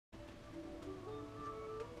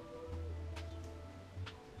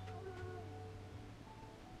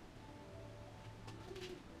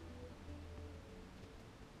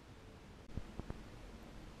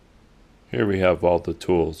Here we have all the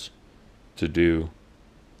tools to do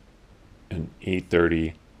an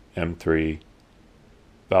E30 M3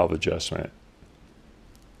 valve adjustment.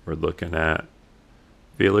 We're looking at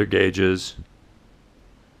feeler gauges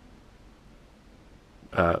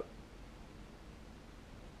at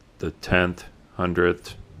the 10th,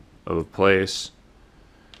 100th of a place.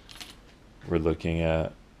 We're looking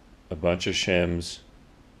at a bunch of shims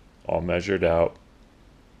all measured out.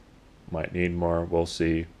 Might need more, we'll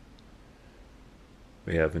see.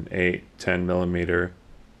 We have an 8, 10 millimeter,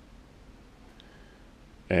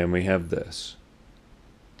 and we have this.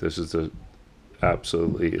 This is the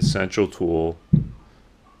absolutely essential tool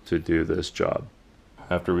to do this job.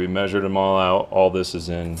 After we measured them all out, all this is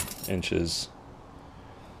in inches.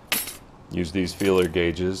 Use these feeler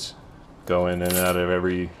gauges, go in and out of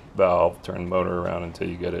every valve, turn the motor around until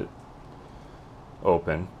you get it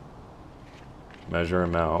open. Measure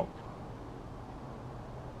them out.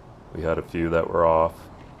 We had a few that were off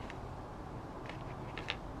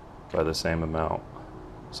by the same amount.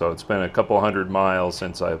 So it's been a couple hundred miles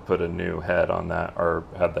since I put a new head on that, or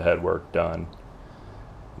had the head work done.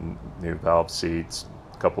 New valve seats,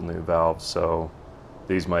 a couple new valves, so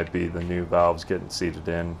these might be the new valves getting seated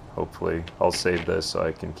in, hopefully. I'll save this so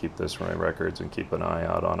I can keep this for my records and keep an eye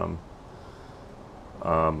out on them.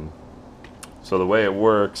 So the way it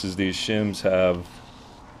works is these shims have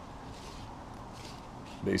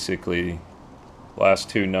basically last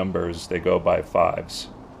two numbers, they go by fives.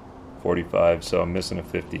 45, so I'm missing a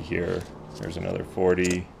 50 here. There's another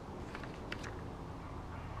 40.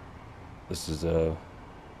 This is a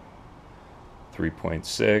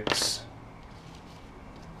 3.6.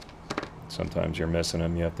 Sometimes you're missing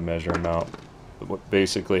them, you have to measure them out. But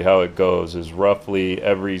basically how it goes is roughly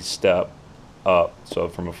every step up. So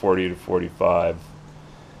from a 40 to 45,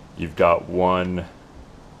 you've got one,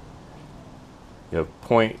 you have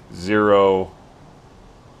 0.001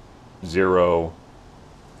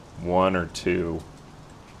 or 2.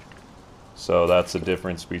 So that's the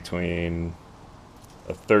difference between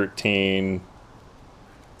a 13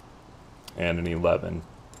 and an 11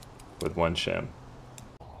 with one shim.